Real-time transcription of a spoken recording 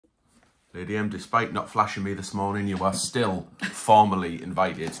Lady M, despite not flashing me this morning, you are still formally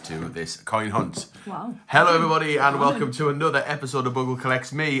invited to this coin hunt. Wow. Hello, everybody, and welcome to another episode of Buggle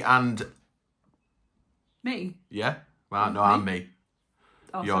Collects. Me and... Me? Yeah? Well, no, I'm me.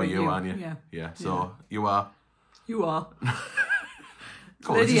 Oh, You're sorry, you, aren't you? Yeah. Yeah, so you are... You are.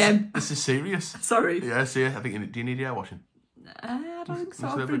 Come on, Lady M. This is serious. Sorry. Yeah, see, I think, do you need hair washing? I don't think so. Looks a A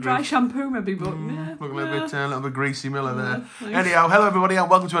little bit bit dry greasy. shampoo maybe, but yeah. Looking a little bit greasy Miller there. Thanks. Anyhow, hello everybody and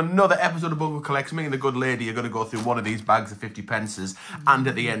welcome to another episode of Buggle Collects. Me and the good lady are going to go through one of these bags of 50 pences, and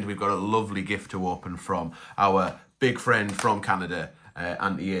at the end we've got a lovely gift to open from our big friend from Canada,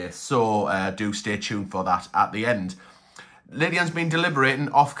 Auntie A. So do stay tuned for that at the end. Lady Anne's been deliberating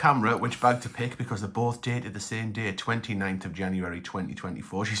off camera which bag to pick because they're both dated the same day, 29th of January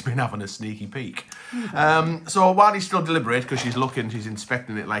 2024. She's been having a sneaky peek. So while he's still deliberate, because she's looking, she's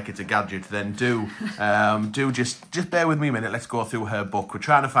inspecting it like it's a gadget, then do just bear with me a minute. Let's go through her book. We're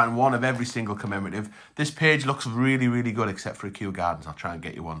trying to find one of every single commemorative. This page looks really, really good except for a Kew Gardens. I'll try and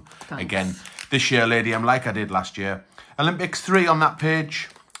get you one again this year, Lady M, like I did last year. Olympics 3 on that page.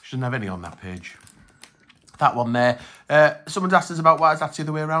 She doesn't have any on that page. That one there. Someone's asked us about why that's the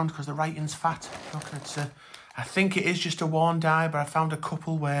other way around, because the writing's fat. Look, it's I think it is just a worn die, but I found a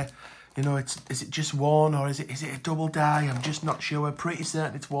couple where, you know, is it just worn or is it a double die? I'm just not sure. We're pretty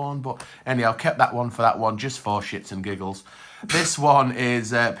certain it's worn, but anyhow, kept that one for that one, just for shits and giggles. This one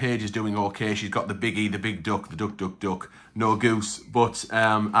is, Paige is doing okay. She's got the biggie, the big duck, the duck, duck, duck. No goose, but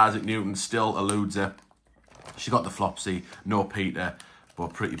Isaac Newton still eludes her. She's got the Flopsy, no Peter.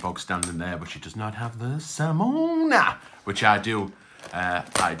 But pretty bog standing there, but she does not have the Simona, which I do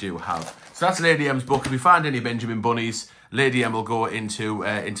have. So that's Lady M's book. If we find any Benjamin Bunnies, Lady M will go into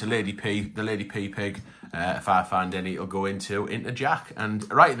Lady P, the Lady P pig. If I find any, it'll go into Jack.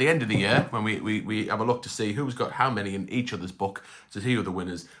 And right at the end of the year, when we have a look to see who's got how many in each other's book, to see who the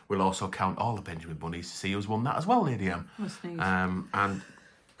winners, we'll also count all the Benjamin Bunnies to see who's won that as well, Lady M. And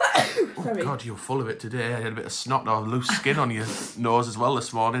oh God, you're full of it today. I had a bit of snot or loose skin on your nose as well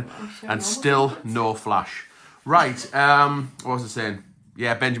this morning. And still no flash. Right, what was I saying?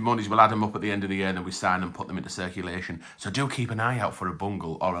 Yeah, Benjamin Bunnies, we'll add them up at the end of the year and then we sign and put them into circulation. So do keep an eye out for a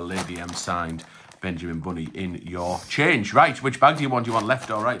Bungle or a Lady M signed Benjamin Bunny in your change. Right, which bag do you want? Do you want left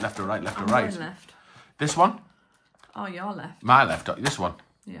or right? Left or right? Left or right? Left. This one? Oh, your left. My left. This one?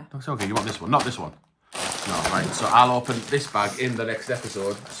 Yeah. That's okay, you want this one, not this one. No, right, so I'll open this bag in the next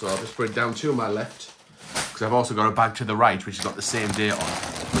episode. So I'll just put it down to my left, because I've also got a bag to the right, which has got the same date on,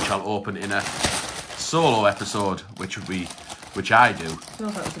 which I'll open in a solo episode, which I do. I feel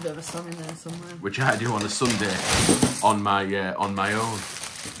like there's a bit of a song in there somewhere. Which I do on a Sunday on my own.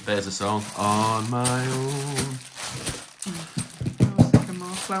 There's a song. On my own.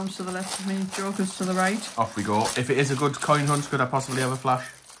 Clowns to the left of me, jokers to the right. Off we go. If it is a good coin hunt, could I possibly have a flash?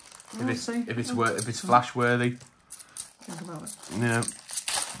 If it's flash worthy. Think about it. Yeah,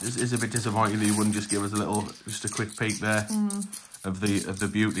 it's a bit disappointing that you wouldn't just give us just a quick peek there of the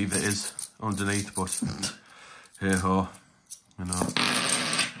beauty that is underneath. But hey ho, you know,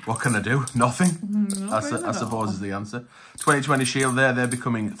 what can I do? Nothing. I suppose is the answer. 2020 Shield there. They're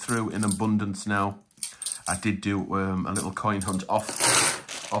becoming through in abundance now. I did do a little coin hunt off.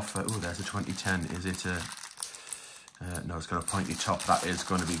 Oh, there's a 2010. Is it a? No, it's got a pointy top. That is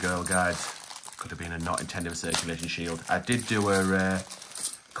going to be Girl Guides. Could have been a not intended circulation shield. I did do a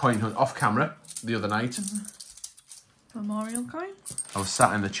coin hunt off camera the other night. Memorial coin? I was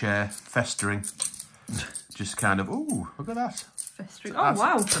sat in the chair, festering. Just kind of, ooh, look at that. Festering. Oh,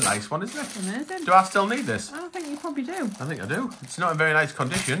 wow. It's a nice one, isn't it? Amazing. Do I still need this? I think you probably do. I think I do. It's not in very nice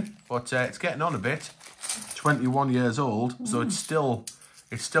condition, but it's getting on a bit. 21 years old, so it's still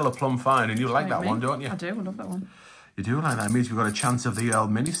a plum fine, and you like that one, don't you? I do, I love that one. You do like that. It means we've got a chance of the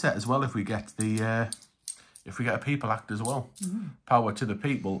mini set as well if we get a people act as well. Power to the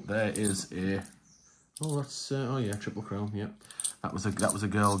people. There is a oh yeah, Triple Crown. Yep, that was a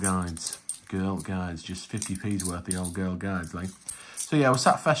Girl Guides. Girl Guides, just 50p's worth the old Girl Guides, like. So yeah, I was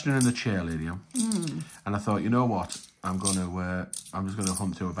sat festering in the chair, Lady M, and I thought, you know what, I'm just gonna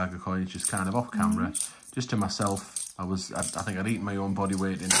hunt through a bag of coins, just kind of off camera, just to myself. I think I'd eaten my own body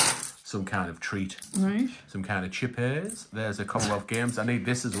weight in some kind of treat. Right. Some kind of chippers. There's a Commonwealth Games. I need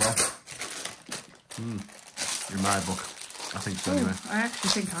this as well. In my book. I think so anyway. I actually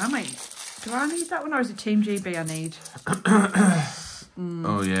think I might. Do I need that one or is it Team GB I need?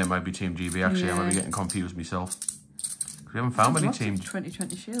 Oh yeah, it might be Team GB actually. I might be getting confused myself. We haven't found many Team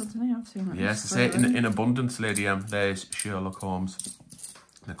 2020 Shields, isn't it? I've seen that. Yes, to say in abundance, Lady M. There's Sherlock Holmes.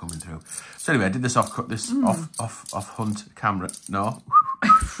 They're coming through. So anyway, I did this off hunt camera. No.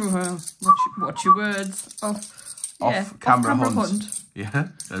 Well, watch your words. Off-camera hunt. Yeah,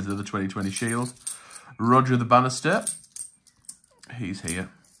 there's another 2020 Shield. Roger the Bannister. He's here.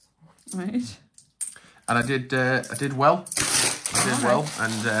 Right. And I did well. I did well.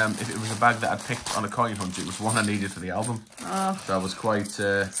 And if it was a bag that I'd picked on a coin hunt, it was one I needed for the album. Oh. So I was quite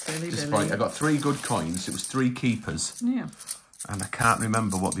disappointed. I got 3 good coins. It was 3 keepers. Yeah. And I can't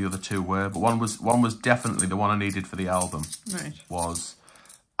remember what the other 2 were, but one was definitely the one I needed for the album. Right. Was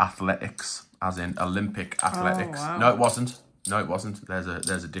athletics, as in Olympic athletics. Oh, wow. No, it wasn't. No, it wasn't. There's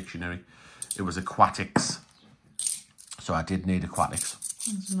a dictionary. It was aquatics. So I did need aquatics.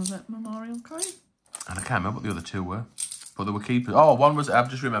 There's another memorial coin. And I can't remember what the other 2 were. But they were keepers. Oh, one was, I've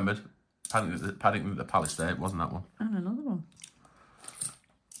just remembered. Paddington at the Palace there. It wasn't that one. And another one.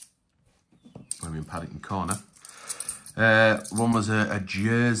 I'm in Paddington Corner. One was a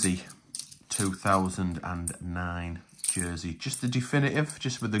Jersey. 2009 Jersey. Just the definitive,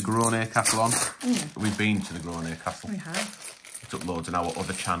 just with the Grosvenor Castle on. Yeah. We've been to the Grosvenor Castle. We have. It's uploads on our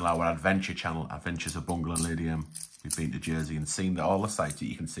other channel, our adventure channel, Adventures of Bungalow and Lady M. We've been to Jersey and seen all the sights that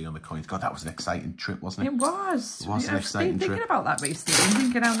you can see on the coins. God, that was an exciting trip, wasn't it? It was. It was an exciting trip. I've been thinking about that recently. I'm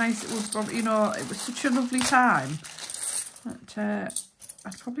thinking how nice it was. Probably, you know, it was such a lovely time that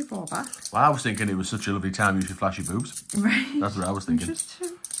I'd probably go back. Well, I was thinking it was such a lovely time you should flash your boobs. Right. That's what I was thinking.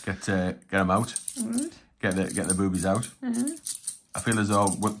 Interesting. Get them out. Right. Get the boobies out. I feel as though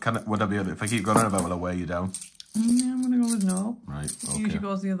would I be able to, if I keep going on about, will I wear you down? Yeah, I'm gonna go with no. Right. Okay. Usually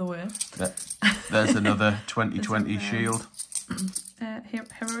goes the other way. There's another 2020 Shield.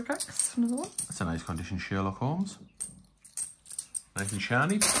 Heroicax, another one. That's a nice condition Sherlock Holmes. Nice and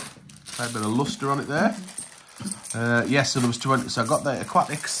shiny. A bit of lustre on it there. Yes, so there was 20. So I got the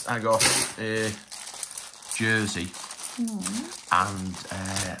aquatics. I got a Jersey. And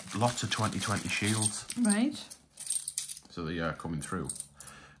lots of 2020 Shields. Right. So they are coming through.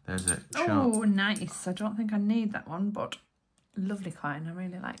 There's a Oh, nice. I don't think I need that one, but lovely coin. I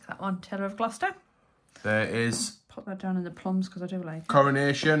really like that one. Taylor of Gloucester. There is... Put that down in the plums because I do like it.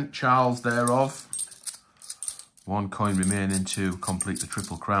 Coronation, Charles thereof. 1 coin remaining to complete the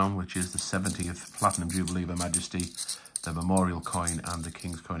Triple Crown, which is the 70th Platinum Jubilee of Her Majesty, the Memorial coin and the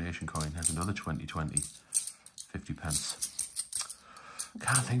King's Coronation coin. There's another 2020, 50 pence.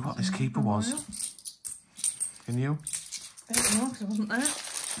 Can't think what this keeper was. Can you? I don't know because I wasn't there.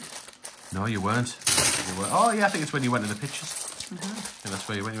 No, you weren't. Oh, yeah, I think it's when you went to the pictures. I think that's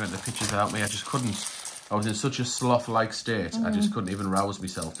where you went to the pictures without me. I just couldn't. I was in such a sloth-like state. I just couldn't even rouse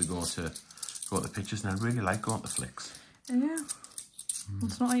myself to go to the pictures. And I really like going to flicks. Yeah. Well,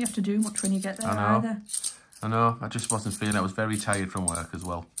 it's not like you have to do much when you get there either. I know. I just wasn't feeling. I was very tired from work as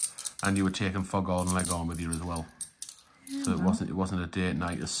well. And you were taking Fog-On and Leg-On with you as well. Yeah, so it wasn't a date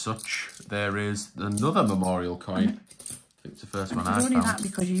night as such. There is another memorial coin. I think it's the first one I found. Only that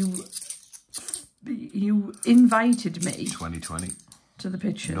because you invited me 2020 to the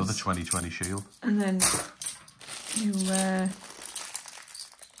pictures. Another 2020 Shield. And then you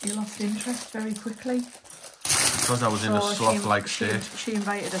lost interest very quickly. Because I was in a sloth-like state. She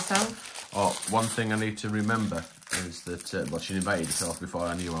invited herself. Oh, one thing I need to remember is that well, she invited herself before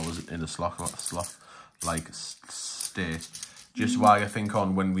I knew I was in a sloth-like state. Just why I think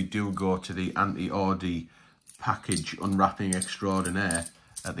on when we do go to the anti-Audi package unwrapping extraordinaire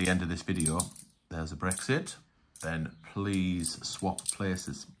at the end of this video, there's a Brexit, then please swap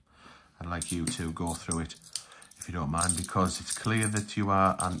places. I'd like you to go through it if you don't mind, because it's clear that you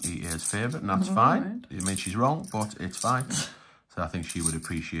are Auntie A's favourite, and that's fine. Right. I mean, she's wrong, but it's fine. So I think she would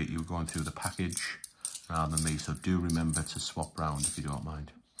appreciate you going through the package rather than me, so do remember to swap round if you don't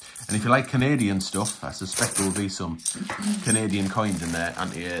mind. And if you like Canadian stuff, I suspect there will be some Canadian coins in there.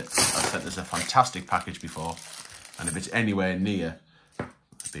 Auntie A, I sent us a fantastic package before, and if it's anywhere near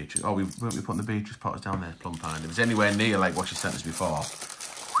Beatrice, oh, weren't we putting the Beatrice Potters down there, Plum Pine? If it's anywhere near like what she sent us before,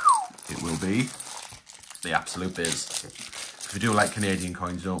 it will be the absolute biz. We do like Canadian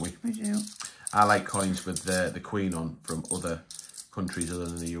coins, don't we? We do. I like coins with the Queen on from other countries other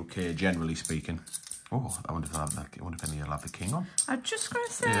than the UK, generally speaking. Oh, I wonder if any will have the King on. I was just going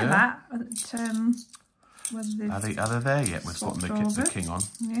to say that. Are they there yet with putting the King on?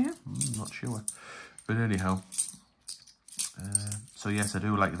 Yeah. Not sure. But anyhow. So yes, I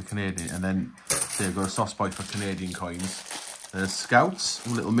do like the Canadian. And then they've got a soft spot for Canadian coins. There's Scouts, a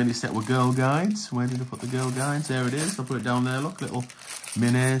little mini set with Girl Guides. Where did I put the Girl Guides? There it is. I'll put it down there. Look, little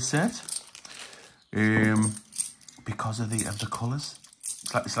mini set. Because of the colours.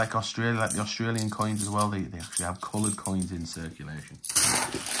 It's like Australia, like the Australian coins as well. They actually have coloured coins in circulation.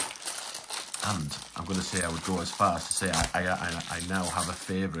 And I'm going to say I would go as far as to say I now have a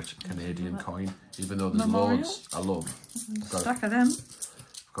favourite Canadian coin, even though there's loads I love. Stack of them.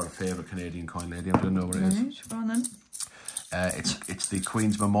 I've got a favourite Canadian coin, lady. I don't know what it is. Right, go on then. It's the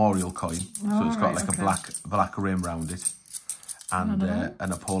Queen's Memorial coin. So it's got like a black rim round it. And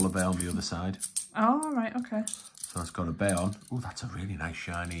a polar bear on the other side. Oh, right, okay. So it's got a bear on. Oh, that's a really nice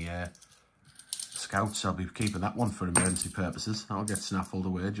shiny Scouts. I'll be keeping that one for emergency purposes. That'll get snaffled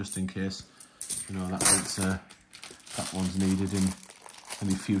away just in case, you know, that one's needed in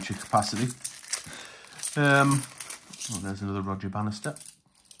any future capacity. Oh, there's another Roger Bannister.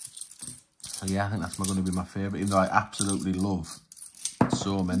 So yeah, I think that's going to be my favourite, even though I absolutely love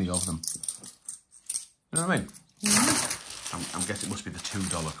so many of them. You know what I mean? Yeah. I'm guessing it must be the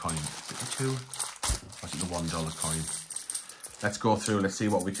 $2 coin. Is it the 2? Or is it the $1 coin? Let's go through. Let's see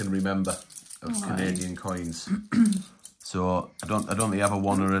what we can remember of Canadian coins. So I don't think they have a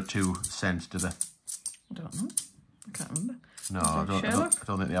 1 or a 2 cent, do they? I don't know. I can't remember. No, I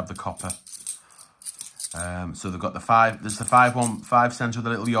don't think they have the copper. So they've got the 5. There's the 5 cents with a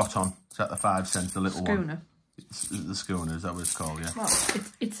little yacht on. Is that the 5 cents? The little schooner. One. It's the schooner. Is that what it's called? Yeah. Well,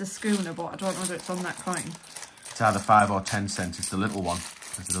 it's a schooner, but I don't know whether it's on that coin. It's either 5 or 10 cents. It's the little one.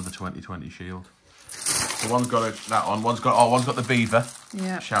 There's another 2020 shield. So one's got that on. One's got the beaver.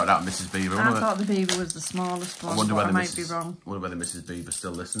 Yeah. Shout out Mrs. Beaver. I thought the beaver was the smallest one. I might be wrong. I wonder whether Mrs. Beaver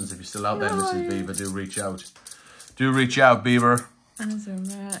still listens. If you're still out there, Mrs. Beaver, do reach out. Do reach out, Beaver. And so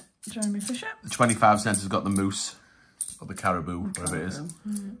Jeremy Fisher. The 25 cents has got the moose or the caribou, whatever it is.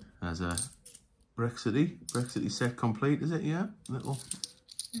 There's a Brexit set complete, is it? Yeah, little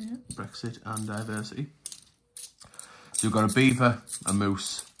Brexit and diversity. So you've got a beaver, a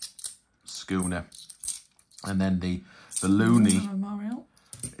moose, schooner, and then the loonie. Memorial.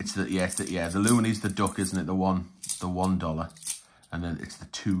 It's the the loonie's the duck, isn't it? The $1, and then it's the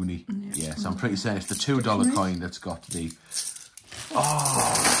toonie. Yes, I'm pretty certain it's the $2 coin that's got the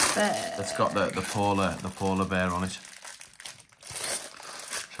that's got the polar bear on it.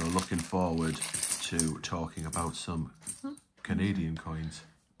 So looking forward to talking about some Canadian coins.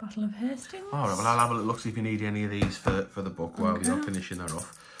 Battle of Hastings. All right, well, I'll have a look, see if you need any of these for the book while you're finishing that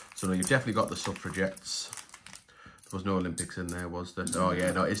off. So no, you've definitely got the suffragettes. There was no Olympics in there, was there? Oh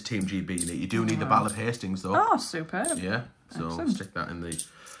yeah, no, it's Team GB. You do need the Battle of Hastings though. Oh, superb. Yeah, so stick that in the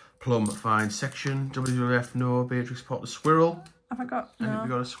plum fine section. WWF, no. Beatrix Potter, squirrel. Have I got? No. Have you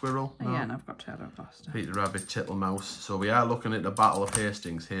got a squirrel? No. Yeah, and I've got Taylor Foster. Peter Rabbit, Tittle-Mouse. So we are looking at the Battle of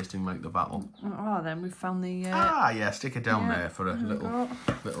Hastings. Hastings like the battle. Oh, then we've found the... yeah, stick it down there for a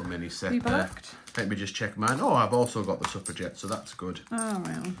little mini set there. Let me just check mine. Oh, I've also got the suffragettes, so that's good. Oh,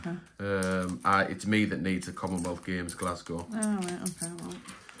 right, okay. It's me that needs the Commonwealth Games Glasgow. Oh, right, okay, well.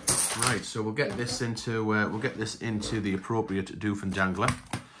 Right, so we'll get this into the appropriate doof and jangler.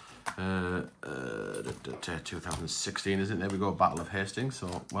 2016, isn't it? There we go, Battle of Hastings.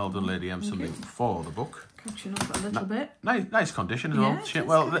 So well done, Lady M. Something for the book. Catching up a little bit. Nice condition as well.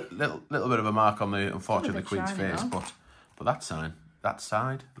 Well, little bit of a mark on the unfortunately Queen's face, but that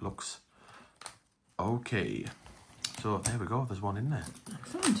side looks okay. So there we go. There's one in there.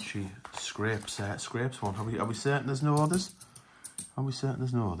 Excellent. She scrapes one. Are we certain there's no others? Are we certain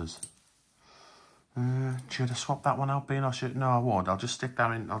there's no others? Should I swap that one out, Bean? Or should... No, I won't. I'll just stick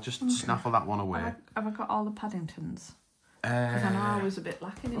that in. I'll just snaffle that one away. Have I got all the Paddingtons? Because I know I was a bit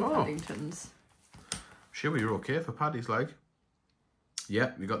lacking in the Paddingtons. Sure, you're okay for Paddy's like.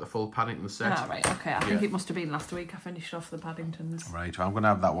 Yep, you got the full Paddington set. Ah, right, okay. I think it must have been last week I finished off the Paddingtons. Right, well, I'm going to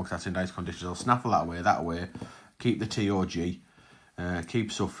have that one because that's in nice condition. I'll snaffle that away. Keep the TOG.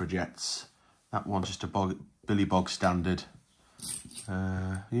 Keep suffragettes. That one's just a Billy Bog standard.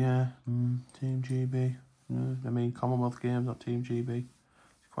 Team GB. I mean, Commonwealth Games, not Team GB.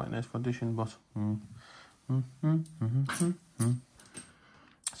 It's quite a nice condition, but...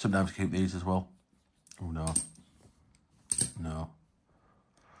 Sometimes keep these as well. Oh, no.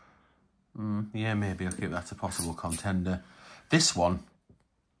 Yeah, maybe I'll keep that a possible contender. This one,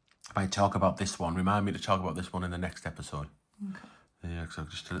 I might talk about this one. Remind me to talk about this one in the next episode. Okay. Yeah, because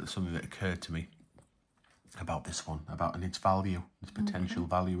just something that occurred to me about this one, and its value, its potential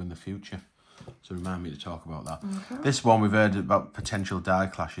value in the future. So remind me to talk about that. This one, we've heard about potential die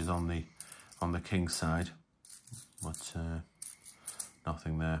clashes on the King's side, but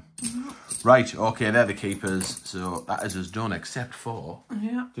nothing there. Right, okay, they're the keepers. So that is us done, except for...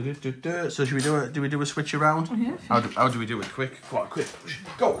 Yeah. So should we do a switch around? Yeah. How do we do it? Quick, go on, quick.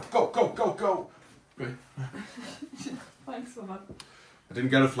 Go. Right. Thanks for that. I didn't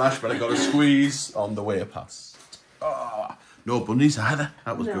get a flash, but I got a squeeze on the way past. Oh, no bunnies either.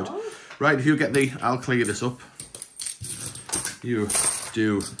 That was good. Right, if you get I'll clear this up. You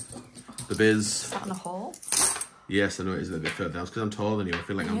do the biz. Is that in a hole? Yes, I know it is a little bit further down. It's because I'm taller than you. I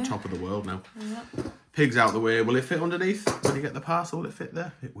feel like I'm top of the world now. Yeah. Pig's out the way. Will it fit underneath when you get the parcel? Will it fit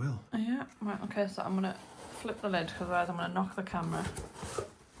there? It will. Yeah, right, okay, so I'm going to flip the lid because otherwise I'm going to knock the camera.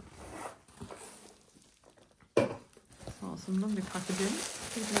 Oh, some lovely packaging,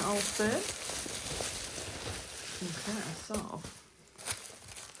 keeping it all safe. Okay, so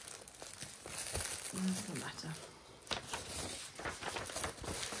where's the letter?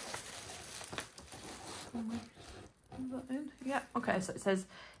 Is that in? Yeah, okay, so it says,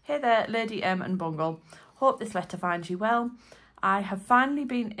 "Hey there, Lady M and Bungle. Hope this letter finds you well. I have finally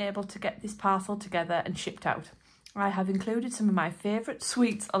been able to get this parcel together and shipped out. I have included some of my favourite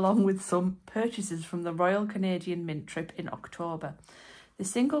sweets along with some purchases from the Royal Canadian Mint trip in October. The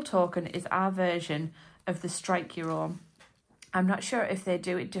single token is our version of the Strike Your Own. I'm not sure if they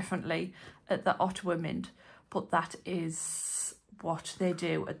do it differently at the Ottawa Mint, but that is what they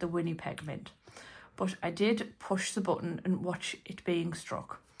do at the Winnipeg Mint. But I did push the button and watch it being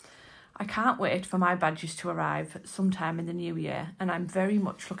struck. I can't wait for my badges to arrive sometime in the new year, and I'm very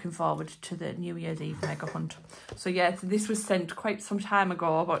much looking forward to the New Year's Eve mega hunt." So yeah, so this was sent quite some time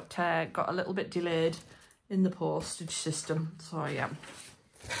ago, but got a little bit delayed in the postage system. So yeah.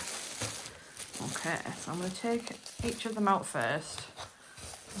 Okay, so I'm going to take each of them out first.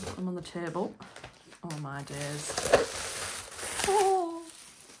 Put them on the table. Oh my days. Oh,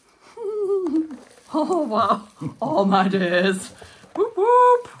 oh wow. Oh my days. Whoop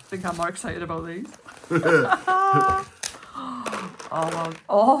whoop. I think I'm more excited about these. Oh, well.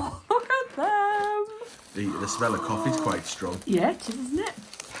 Oh, look at them. The smell of coffee's quite strong. Yeah, it is, isn't it?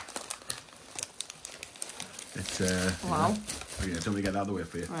 It's wow. Oh yeah, don't we get that out of the way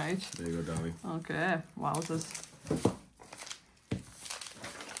for you? Right. There you go, darling. Okay. Wowzers.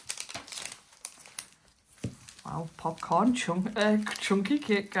 Wow, popcorn, chunky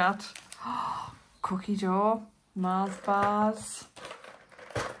Kit Kat. Cookie dough, Mars bars.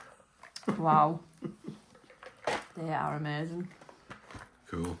 Wow. They are amazing.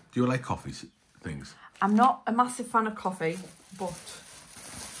 Cool. Do you like coffee things? I'm not a massive fan of coffee, but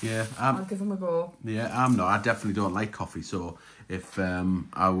yeah, I'll give them a go. Yeah, I'm not. I definitely don't like coffee, so if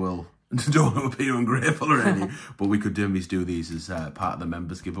I will... don't want to appear ungrateful or anything, but we could do these as part of the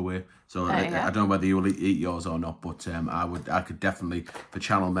members giveaway. So yeah. I don't know whether you'll eat yours or not, but I could definitely, for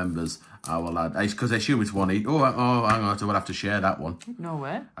channel members, I will add, because I assume it's one each. Oh, hang on, so we'll have to share that one. No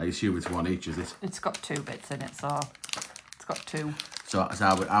way. I assume it's one each, is it? It's got 2 bits in it, so it's got 2. So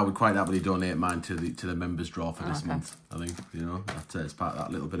I would quite happily donate mine to the members draw for this month. I think, you know, that's it's part of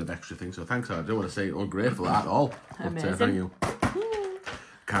that little bit of extra thing. So thanks, I don't want to say ungrateful at all. But thank you.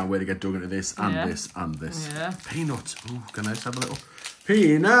 Can't wait to get dug into this and this and this. Yeah. Peanuts. Ooh, can I just have a little?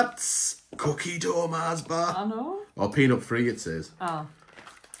 Peanuts. Cookie dough Mars bar. I know. Or peanut free, it says. Oh.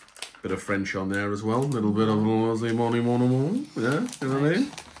 Bit of French on there as well. A little bit of money. Yeah, you know what I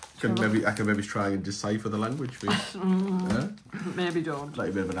mean? I can maybe try and decipher the language for you. Yeah? Maybe don't.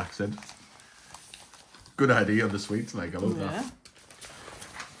 Like a bit of an accent. Good idea on the sweets, like I love that.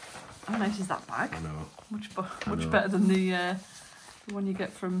 How nice is that bag? I know. Much better than the one you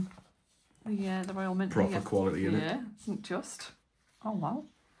get from the Royal Mint. Proper quality in it. Yeah, isn't just. Oh wow.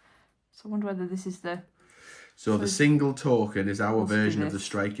 So I wonder whether this is the... So the single token is our version of the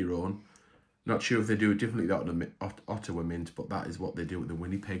Strike Your Own. Not sure if they do it differently at Ottawa Mint, but that is what they do at the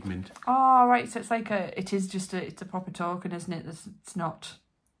Winnipeg Mint. Oh right, so it's like it's a proper token, isn't it? It's not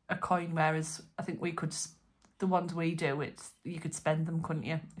a coin, whereas I think the ones we do, you could spend them, couldn't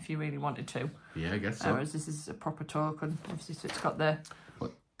you, if you really wanted to? Yeah, I guess so. Whereas this is a proper token. Obviously, so it's got the...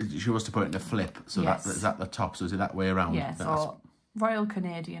 But she wants to put it in a flip, so is that the top, so is it that way around? Yeah, so Royal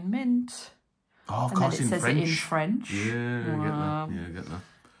Canadian Mint. Oh, of course, it says French. It in French. Yeah, I get that.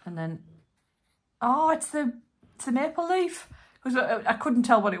 And then, it's the maple leaf. Because I couldn't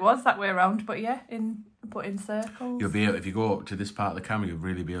tell what it was that way around, but yeah, put in circles. You'll be able, if you go up to this part of the camera, you'll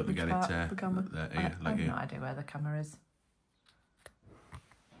really be able to get it. I have no idea where the camera is.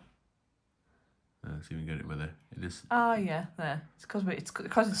 Let's see if we can get it with it. It is. Oh yeah, there. It's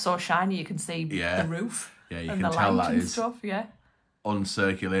because it's so shiny. You can see the roof. Yeah, you and can the tell light that and is stuff. Yeah.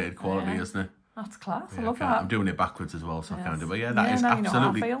 Uncirculated quality, isn't it? That's class. Yeah, I love that. I'm doing it backwards as well, so I can't do it. But yeah, that is absolutely. You know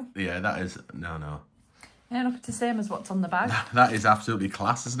how I feel. Yeah, that is no. Yeah, look, it's the same as what's on the bag. That is absolutely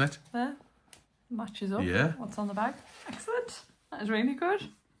class, isn't it? Yeah. Matches up. Yeah. What's on the bag? Excellent. That is really good.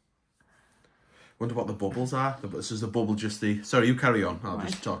 Wonder what the bubbles are. This is the bubble, just the... Sorry, you carry on. I'll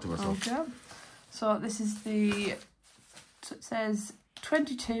just talk to myself. Okay. So this is it says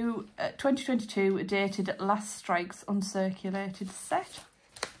 2022 dated last strikes uncirculated set.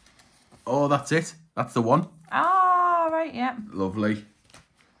 Oh, that's it. That's the one. Ah, right, yeah. Lovely.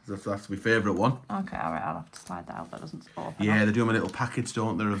 That's my favourite one. Okay, all right. I'll have to slide that out. That doesn't open. Yeah, up. they do them in little packets,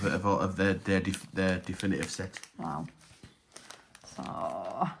 don't they, of their definitive set. Wow. So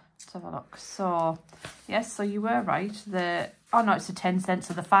let's have a look. So yes, so you were right. Oh no, it's a 10 cent.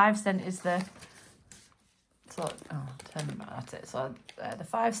 So the 5 cent is the. So 10. That's it. So the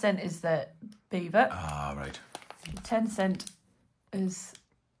 5 cent is the beaver. Ah, right. The 10 cent is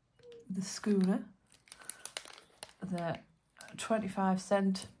the schooner. The 25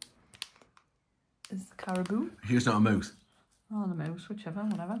 cent is the caribou. Here's not a moose. Or the moose, whatever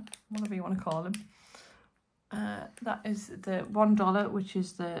you want to call him. That is the $1, which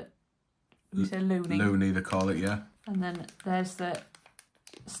is the, we say loony. Loony, they call it, yeah. And then there's the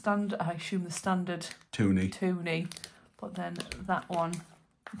standard, I assume the standard toonie. But then that one,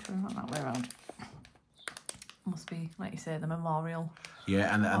 turn that way around. Must be, like you say, the memorial.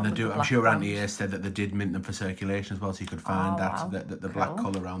 Yeah, and they do. I'm sure Auntie A said that they did mint them for circulation as well, so you could find the black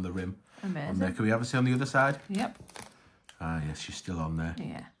colour around the rim. Amazing. Can we have a see on the other side? Yep. Ah, yes, she's still on there.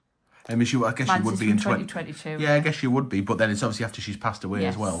 Yeah. I mean, I guess she would be in 2022. Yeah, I guess she would be, but then it's obviously after she's passed away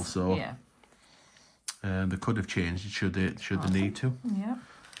as well. So yeah. They could have changed it should they need to. Yeah.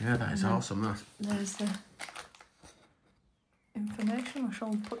 Yeah, that is awesome. That. There's the information. I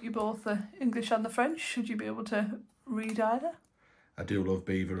shall put you both the English and the French. Should you be able to read either? I do love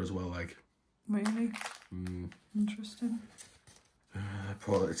beaver as well. Like. Really. Interesting.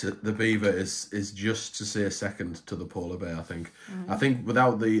 The beaver is just to say second to the polar bear. I think. I think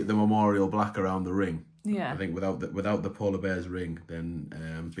without the memorial black around the ring. Yeah. I think without the polar bear's ring,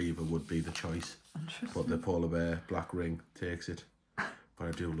 then beaver would be the choice. Interesting. But the polar bear black ring takes it. But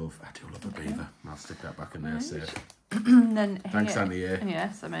I do love a beaver. I'll stick that back in there safe. Then Thanks, Auntie A.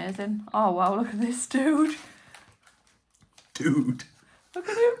 Yes, amazing. Oh wow, look at this dude. Dude. Look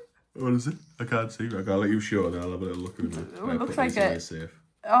at him. What is it? I can't see. I'll let you show it. I'll have a little look at him. It looks like it's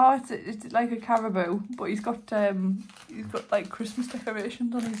like a caribou, but he's got like Christmas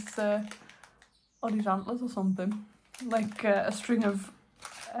decorations on his antlers or something, like a string of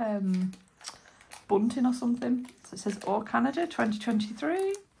bunting or something. So it says "O Canada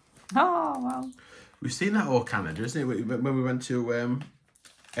 2023." Oh wow! We've seen that O Canada, isn't it? When we went to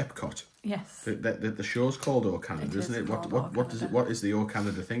Epcot. Yes. The show's called O Canada, isn't it? What is the O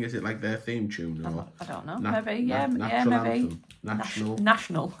Canada thing? Is it like their theme tune or? I don't know. Maybe. Maybe. Anthem.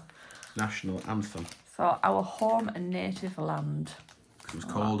 National anthem. So our home and native land. It was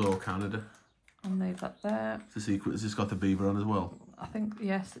called O Canada. I'll leave that there. Has this got the beaver on as well? I think,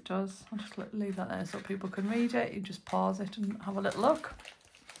 yes, it does. I'll just leave that there so people can read it. You just pause it and have a little look.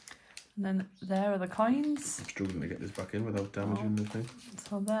 And then there are the coins. I'm struggling to get this back in without damaging the thing.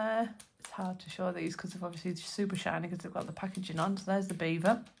 So there, it's hard to show these because they're obviously super shiny because they've got the packaging on. So there's the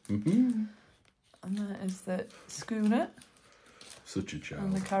beaver. And there is the schooner. Such a child.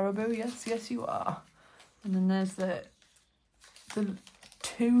 And the caribou, yes you are. And then there's the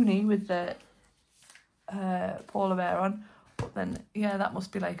toonie with the polar bear on. But then, yeah, that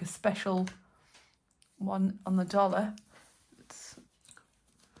must be like a special one on the $1. It's,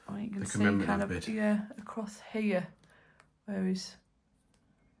 you can see kind of bit. Across here where he's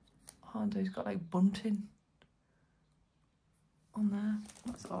got like bunting on there.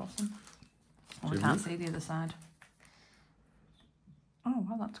 That's awesome. I can't see the other side. Oh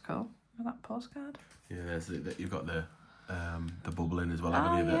wow, that's cool. Look at that postcard. Yeah, there's you've got the bubble in as well,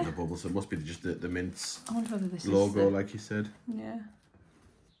 haven't you? The bubble, so it must be just the Mint's logo, like you said. Yeah.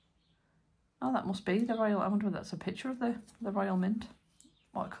 Oh, that must be the Royal. I wonder if that's a picture of the Royal Mint.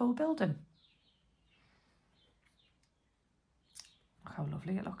 What a cool building. Look how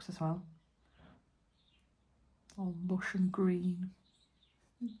lovely it looks as well. All lush and green.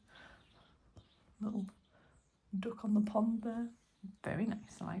 Little duck on the pond there. Very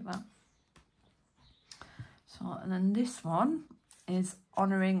nice, I like that. So, and then this one is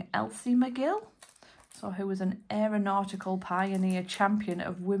honouring Elsie McGill, who was an aeronautical pioneer, champion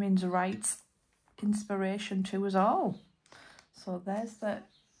of women's rights, inspiration to us all. So there's the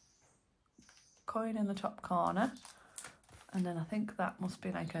coin in the top corner, and then I think that must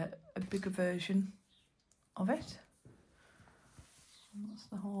be like a bigger version of it. That's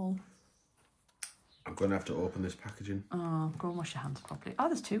the whole... I'm going to have to open this packaging. Oh, go and wash your hands properly. Oh,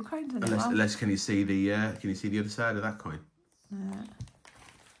 there's 2 coins in it. Unless can you see the other side of that coin?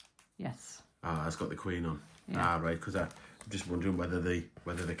 Yes. Ah, it's got the Queen on. Yeah. Ah, right. Because I'm just wondering whether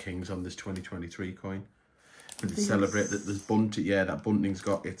the King's on this 2023 coin. To celebrate that there's bunting. Yeah, that bunting's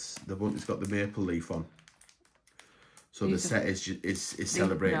got the maple leaf on. So the set is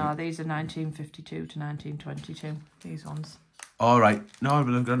celebrating. No, these are 1952 to 1922. These ones. All right. No,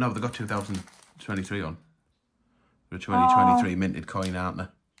 they've got 2023 on. The 2023 minted coin, aren't they?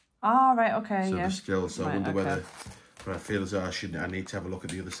 Ah, right, okay, So yeah. there's still, so I Right, wonder okay. whether, but I feel as though I need to have a look at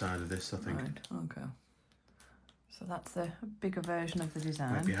the other side of this, I think. Right, okay. So that's the bigger version of the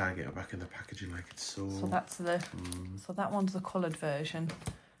design. Might be hard to get it back in the packaging like it's so... So that's the, so that one's the coloured version.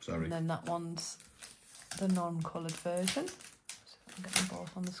 Sorry. And then that one's the non-coloured version. So I can get them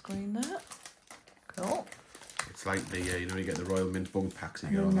both on the screen there. Cool. It's like the, you know, you get the Royal Mint bunk packs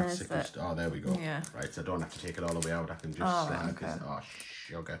and you And get all then that there's sick stuff. Oh, there we go. Yeah. Right, so I don't have to take it all the way out. I can just Oh, slide okay. this.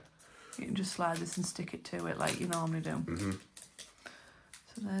 Oh, okay. You can just slide this and stick it to it like you normally do.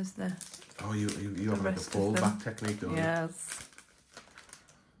 So there's the... Oh, you have like a rest of fold them. back technique, don't you? Yes.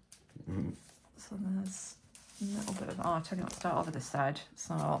 So there's a little bit of... Oh, I'll tell you what, start over this side.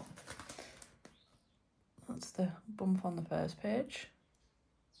 So that's the bump on the first page.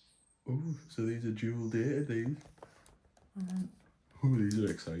 Oh, so these are dual dated, these. And then Oh, these are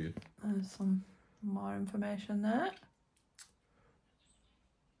exciting. there's some more information there.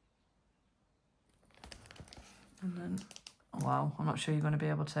 And then, oh, wow, I'm not sure you're going to be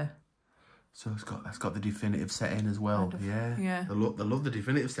able to... So that's got the definitive set in as well. Kind of, Yeah. yeah. They love the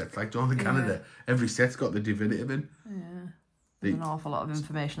definitive sets. Like John in Canada, every set's got the definitive in. Yeah. There's an awful lot of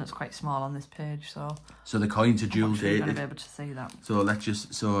information that's quite small on this page, so So the coins are I'm dual not sure you're going to dated. be able to see that. So let's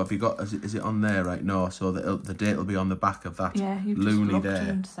just, so have you got, is it on there right now? So the date will be on the back of that Yeah, you've just loony looked there.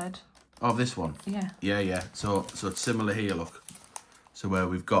 and said, Oh, this one. yeah. Yeah. So it's similar here, look. So where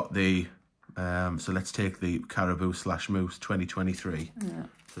we've got the, so let's take the Caribou / Moose 2023. Yeah.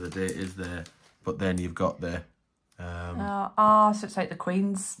 So the date is there, but then you've got the So it's like the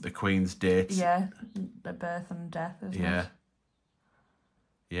Queen's, Queen's dates. yeah, the birth and death, isn't Yeah. it?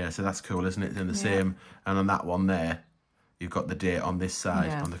 Yeah, so that's cool, isn't it? It's in the same, and on that one there, you've got the date on this side,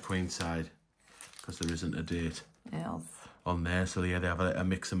 Yeah. on the Queen's side, because there isn't a date Yeah. on there. So yeah, they have a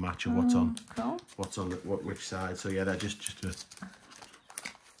mix and match of what's on, Cool. which side. So yeah, they're just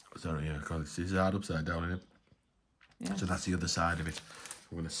sorry, yeah, God, this is hard upside down, isn't it? Yeah. So that's the other side of it.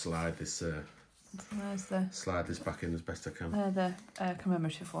 I'm gonna slide this So there's the, slide this back in as best I can. they're the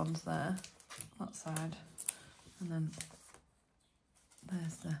commemorative ones there, that side. And then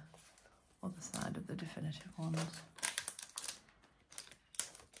there's the other side of the definitive ones.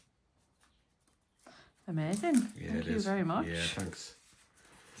 Amazing. Yeah, Thank it you is. very much. Yeah,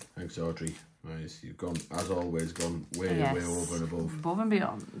 thanks, Audrey. Nice, you've gone as always, gone way Yes. over and above. Above and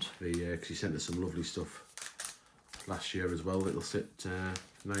beyond. Because you sent us some lovely stuff last year as well. It'll sit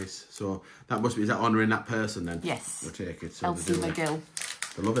nice. So that must be, is that honouring that person then? Yes. We'll take it. So Elsie they do McGill.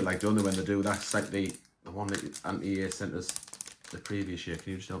 They love it, like, don't they, when they do that? It's like the one that Auntie sent us the previous year.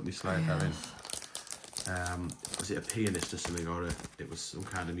 Can you just help me slide that in? Was it a pianist or something, or it was some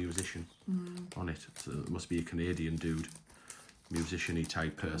kind of musician on it? So it must be a Canadian dude, musician-y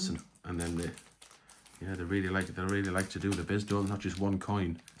type person. And then they really like to do the biz, don't they? Not just one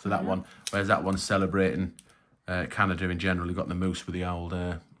coin. So that one, whereas that one's celebrating Canada in general. You got the moose with the old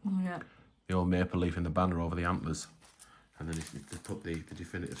the old maple leaf in the banner over the antlers. And then they put the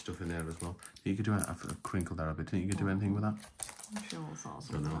definitive stuff in there as well. You could do a crinkle there a bit. Didn't you could do anything with that? I'm sure we'll sort I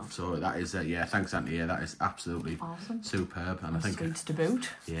something don't know. out. So that is, yeah, thanks, Auntie. Yeah, that is absolutely Awesome. superb. And I think, Sweets to boot.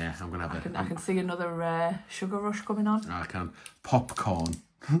 yeah, I'm going to have I can see another sugar rush coming on. I can. Popcorn.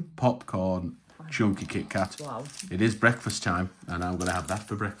 Popcorn. Chunky Kit Kat. Wow. It is breakfast time, and I'm going to have that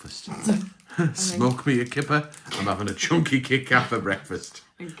for breakfast. Smoke me a kipper. I'm having a chunky Kit Kat for breakfast.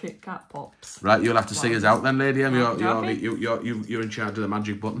 And Kit Kat pops. Right, you'll have to see us out then, lady. Okay. You're in charge of the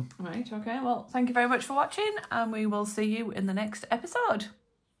magic button. Right, okay. Well, thank you very much for watching, and we will see you in the next episode.